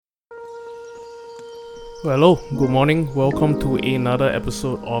Hello, good morning. Welcome to another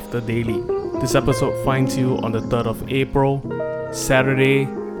episode of The Daily. This episode finds you on the 3rd of April, Saturday.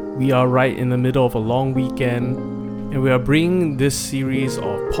 We are right in the middle of a long weekend, and we are bringing this series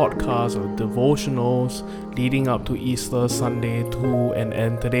of podcasts or devotionals leading up to Easter Sunday to an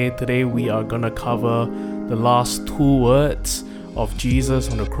end today. Today we are going to cover the last two words of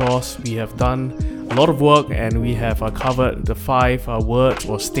Jesus on the cross. We have done a lot of work and we have covered the 5 words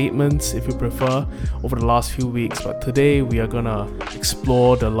or statements, if you prefer, over the last few weeks. But today we are gonna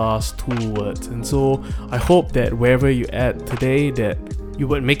explore the last 2 words. And so I hope that wherever you're at today, that you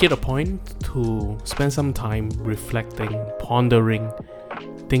would make it a point to spend some time reflecting, pondering,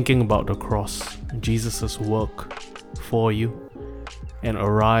 thinking about the cross, Jesus' work for you, and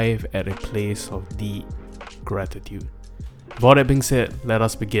arrive at a place of deep gratitude. With all that being said, let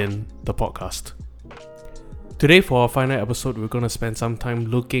us begin the podcast. Today, for our final episode, we're going to spend some time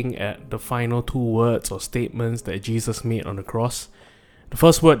looking at the final 2 words or statements that Jesus made on the cross. The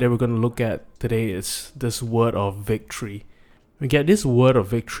first word that we're going to look at today is this word of victory. We get this word of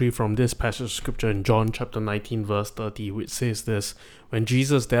victory from this passage of scripture in John chapter 19 verse 30, which says this: "When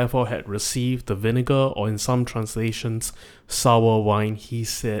Jesus therefore had received the vinegar, or in some translations, sour wine, he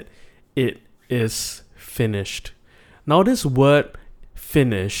said, 'It is finished.'" Now this word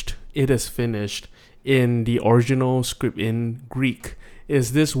finished, "it is finished," in the original script in Greek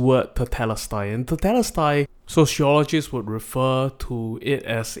is this word tetelestai. And tetelestai, sociologists would refer to it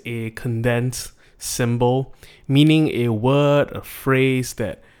as a condensed symbol, meaning a word, a phrase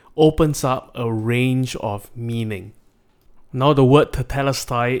that opens up a range of meaning. Now the word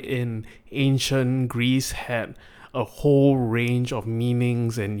tetelestai in ancient Greece had a whole range of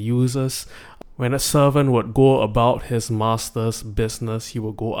meanings and uses. When a servant would go about his master's business, he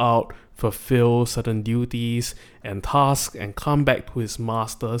would go out, fulfill certain duties and tasks, and come back to his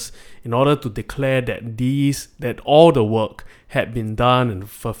masters in order to declare that all the work had been done and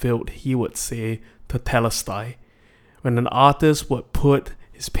fulfilled. He would say tetelestai. When an artist would put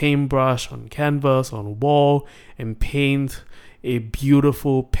his paintbrush on canvas, on a wall, and paint a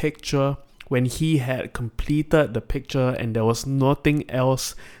beautiful picture, when he had completed the picture and there was nothing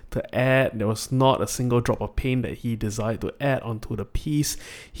else to add, there was not a single drop of paint that he desired to add onto the piece,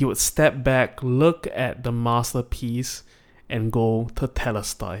 he would step back, look at the masterpiece, and go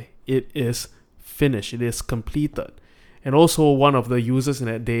tetelestai. It is finished, it is completed. And also one of the uses in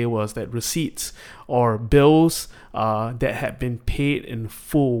that day was that receipts or bills that had been paid in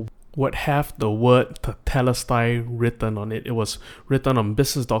full would have the word tetelestai written on it. It was written on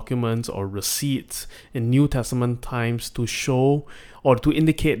business documents or receipts in New Testament times to show or to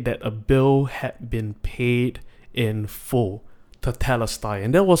indicate that a bill had been paid in full. Tetelestai.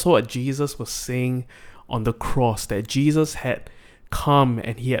 And that was what Jesus was saying on the cross, that Jesus had come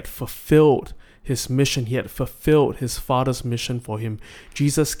and he had fulfilled his mission. He had fulfilled his Father's mission for him.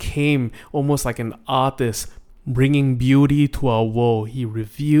 Jesus came almost like an artist, bringing beauty to our world. He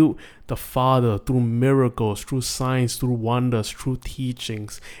revealed the Father through miracles, through signs, through wonders, through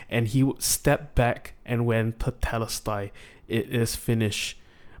teachings. And he would step back and went tetelestai. It is finished.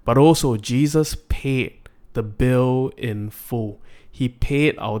 But also Jesus paid the bill in full. He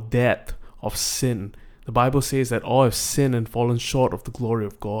paid our debt of sin. The Bible says that all have sinned and fallen short of the glory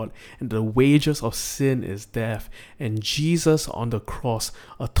of God, and the wages of sin is death. And Jesus on the cross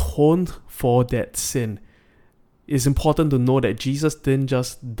atoned for that sin. It's important to know that Jesus didn't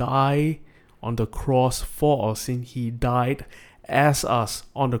just die on the cross for our sin. He died as us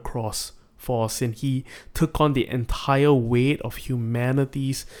on the cross for our sin. He took on the entire weight of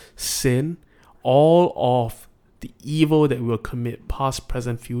humanity's sin, all of the evil that we will commit, past,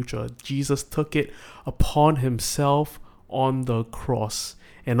 present, future. Jesus took it upon himself on the cross.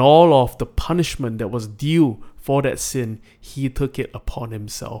 And all of the punishment that was due for that sin, he took it upon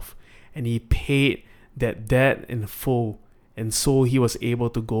himself. And he paid that debt in full, and so he was able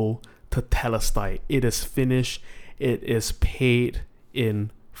to go tetelestai. It is finished. It is paid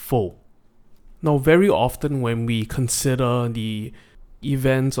in full. Now, very often when we consider the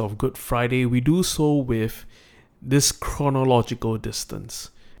events of Good Friday, we do so with this chronological distance,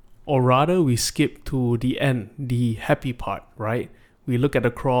 or rather we skip to the end, the happy part, right? We look at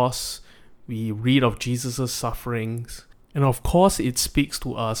the cross, we read of Jesus' sufferings, and of course it speaks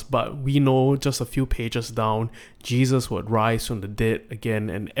to us, but we know just a few pages down, Jesus would rise from the dead again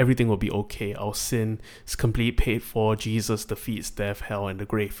and everything will be okay. Our sin is completely paid for. Jesus defeats death, hell, and the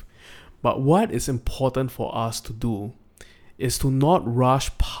grave. But what is important for us to do is to not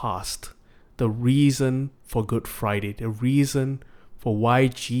rush past the reason for Good Friday, the reason for why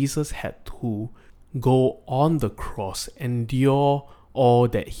Jesus had to go on the cross, endure all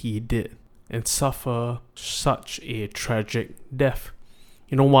that he did. and suffer such a tragic death.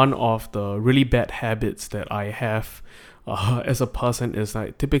 One of the really bad habits that I have as a person is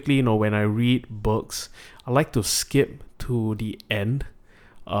like typically, when I read books, I like to skip to the end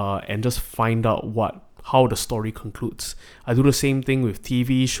and just find out how the story concludes. I do the same thing with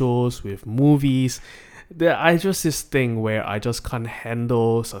TV shows, with movies. I just this thing where I just can't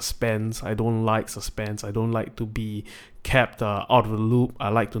handle suspense. I don't like suspense. I don't like to be kept out of the loop. I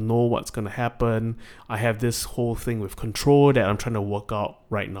like to know what's going to happen. I have this whole thing with control that I'm trying to work out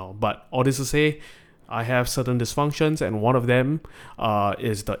right now. But all this to say, I have certain dysfunctions, and one of them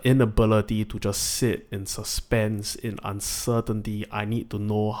is the inability to just sit in suspense, in uncertainty. I need to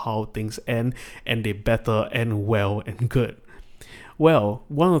know how things end, and they better end well and good. Well,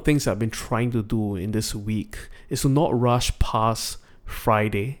 one of the things I've been trying to do in this week is to not rush past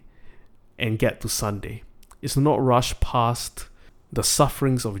Friday and get to Sunday. It's to not rush past the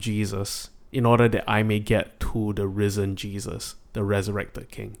sufferings of Jesus in order that I may get to the risen Jesus, the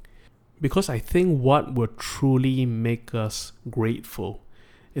resurrected King. Because I think what will truly make us grateful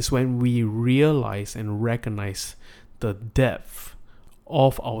is when we realize and recognize the depth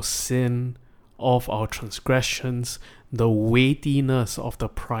of our sin, of our transgressions, the weightiness of the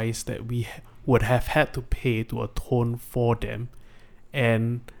price that we would have had to pay to atone for them,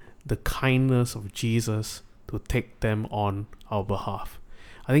 and the kindness of Jesus to take them on our behalf.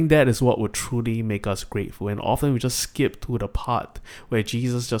 I think that is what would truly make us grateful, and often we just skip to the part where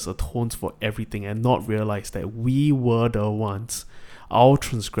Jesus just atones for everything and not realize that we were the ones. Our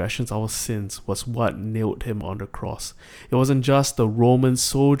transgressions, our sins was what nailed him on the cross. It wasn't just the Roman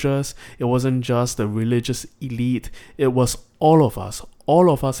soldiers, it wasn't just the religious elite, it was all of us.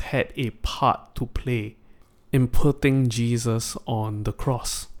 All of us had a part to play in putting Jesus on the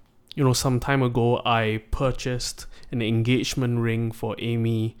cross. Some time ago, I purchased an engagement ring for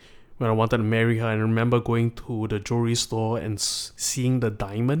Amy when I wanted to marry her. And I remember going to the jewelry store and seeing the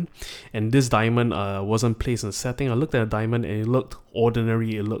diamond. And this diamond wasn't placed in a setting. I looked at the diamond and it looked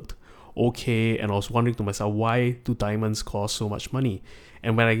ordinary. It looked okay. And I was wondering to myself, why do diamonds cost so much money?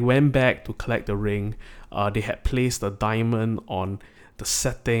 And when I went back to collect the ring, they had placed the diamond on the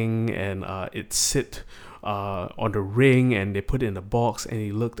setting, and it sit on the ring, and they put it in a box, and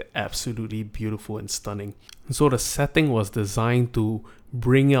it looked absolutely beautiful and stunning. And so the setting was designed to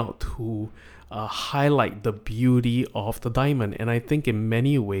bring out, to highlight the beauty of the diamond. And I think in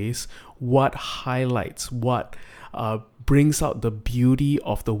many ways, what highlights, what brings out the beauty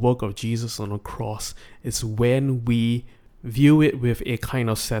of the work of Jesus on the cross is when we view it with a kind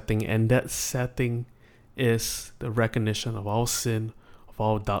of setting, and that setting is the recognition of our sin, of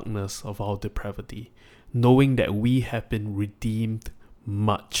our darkness, of our depravity, knowing that we have been redeemed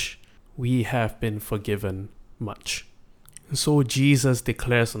much, we have been forgiven much. And so Jesus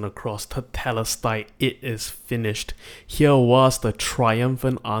declares on the cross, "Tetelestai, it is finished." Here was the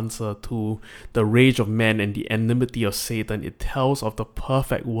triumphant answer to the rage of man and the enmity of Satan. It tells of the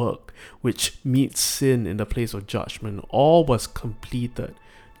perfect work which meets sin in the place of judgment. All was completed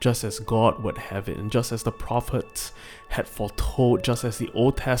just as God would have it, and just as the prophets had foretold, just as the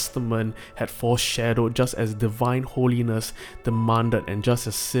Old Testament had foreshadowed, just as divine holiness demanded, and just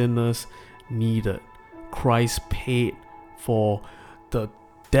as sinners needed. Christ paid for the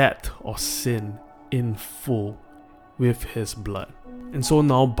debt of sin in full with his blood. And so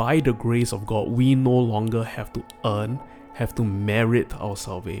now, by the grace of God, we no longer have to earn, have to merit our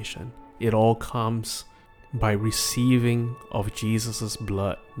salvation. It all comes by receiving of Jesus'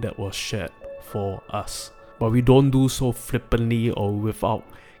 blood that was shed for us. But we don't do so flippantly or without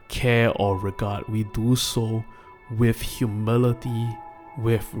care or regard. We do so with humility,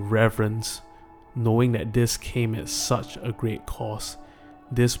 with reverence, knowing that this came at such a great cost.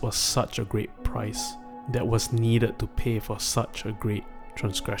 This was such a great price that was needed to pay for such a great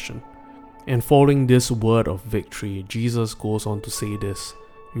transgression. And following this word of victory, Jesus goes on to say this.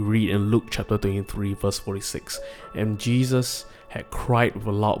 We read in Luke chapter 23 verse 46, "And Jesus had cried with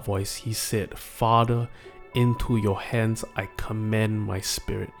a loud voice. He said, 'Father, into your hands I commend my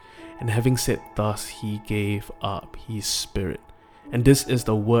spirit.' And having said thus, he gave up his spirit." And this is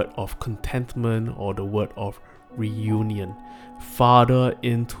the word of contentment, or the word of reunion. "Father,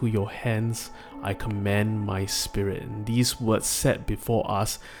 into your hands I commend my spirit." And these words set before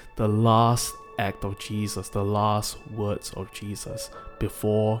us the last act of Jesus, the last words of Jesus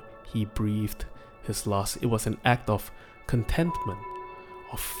before he breathed his last. It was an act of contentment,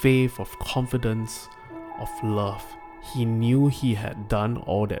 of faith, of confidence, of love. He knew he had done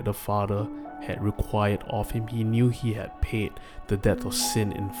all that the Father had required of him. He knew he had paid the debt of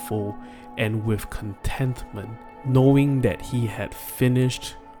sin in full, and with contentment, knowing that he had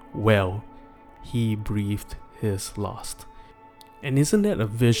finished well, he breathed his last. And isn't that a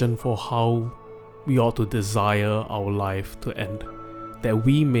vision for how we ought to desire our life to end? That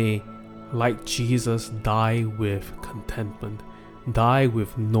we may, like Jesus, die with contentment, die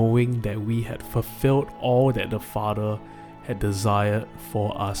with knowing that we had fulfilled all that the Father had desired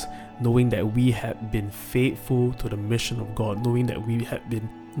for us, knowing that we had been faithful to the mission of God, knowing that we had been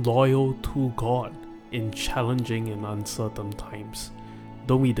loyal to God in challenging and uncertain times.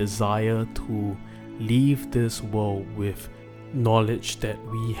 Don't we desire to leave this world with knowledge that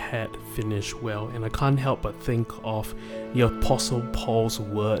we had finished well? And I can't help but think of the Apostle Paul's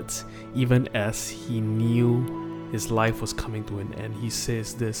words, even as he knew his life was coming to an end. He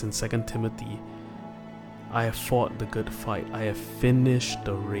says this in 2 Timothy, I have fought the good fight, I have finished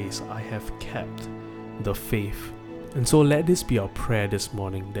the race, I have kept the faith. And so let this be our prayer this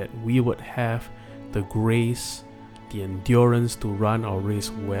morning, that we would have the grace, the endurance to run our race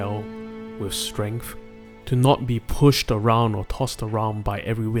well with strength, to not be pushed around or tossed around by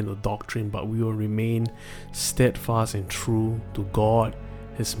every wind of doctrine, but we will remain steadfast and true to God,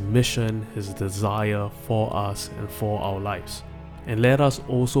 His mission, His desire for us and for our lives. And let us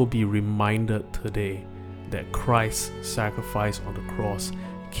also be reminded today that Christ's sacrifice on the cross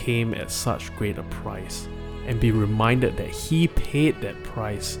came at such great a price, and be reminded that He paid that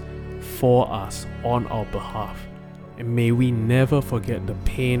price for us on our behalf. And may we never forget the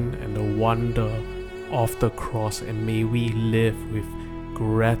pain and the wonder of the cross, and may we live with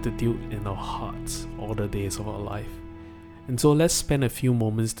gratitude in our hearts all the days of our life. And so let's spend a few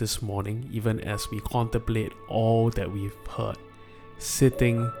moments this morning, even as we contemplate all that we've heard,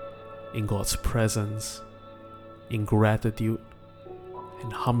 sitting in God's presence, in gratitude,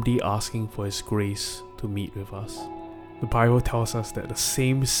 and humbly asking for His grace to meet with us. The Bible tells us that the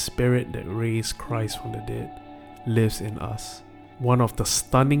same Spirit that raised Christ from the dead lives in us. One of the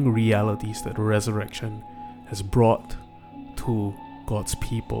stunning realities that the resurrection has brought to God's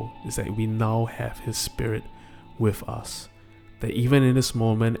people is that we now have His Spirit with us. That even in this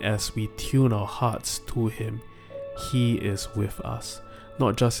moment, as we tune our hearts to Him, He is with us.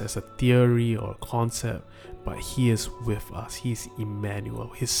 Not just as a theory or a concept, but He is with us. He is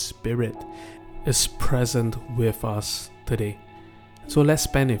Emmanuel. His Spirit is present with us today. So let's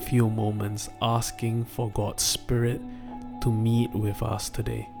spend a few moments asking for God's Spirit to meet with us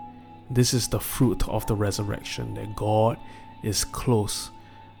today. This is the fruit of the resurrection, that God is close.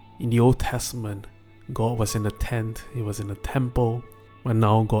 In the Old Testament, God was in a tent, He was in a temple, but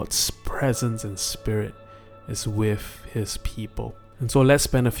now God's presence and Spirit is with His people. And so let's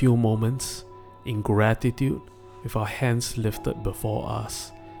spend a few moments in gratitude with our hands lifted before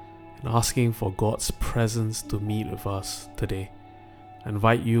us and asking for God's presence to meet with us today. I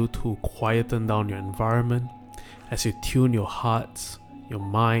invite you to quieten down your environment as you tune your hearts, your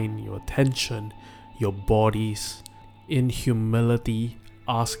mind, your attention, your bodies in humility,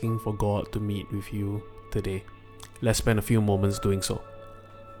 asking for God to meet with you today. Let's spend a few moments doing so.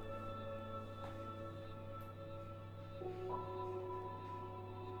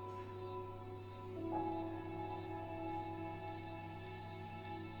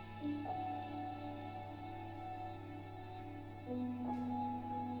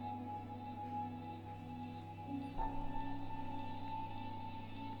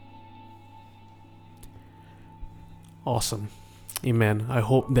 Awesome. Amen. I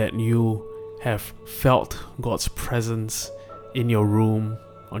hope that you have felt God's presence in your room,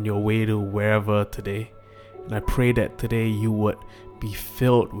 on your way to wherever today. And I pray that today you would be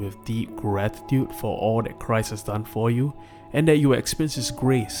filled with deep gratitude for all that Christ has done for you, and that you will experience His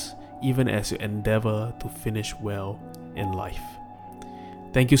grace even as you endeavor to finish well in life.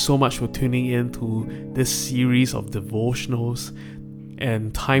 Thank you so much for tuning in to this series of devotionals,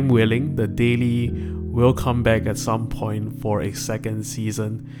 and time willing, the daily will come back at some point for a second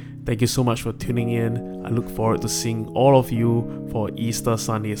season. Thank you so much for tuning in. I look forward to seeing all of you for Easter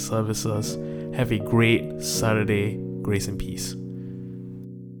Sunday services. Have a great Saturday. Grace and peace.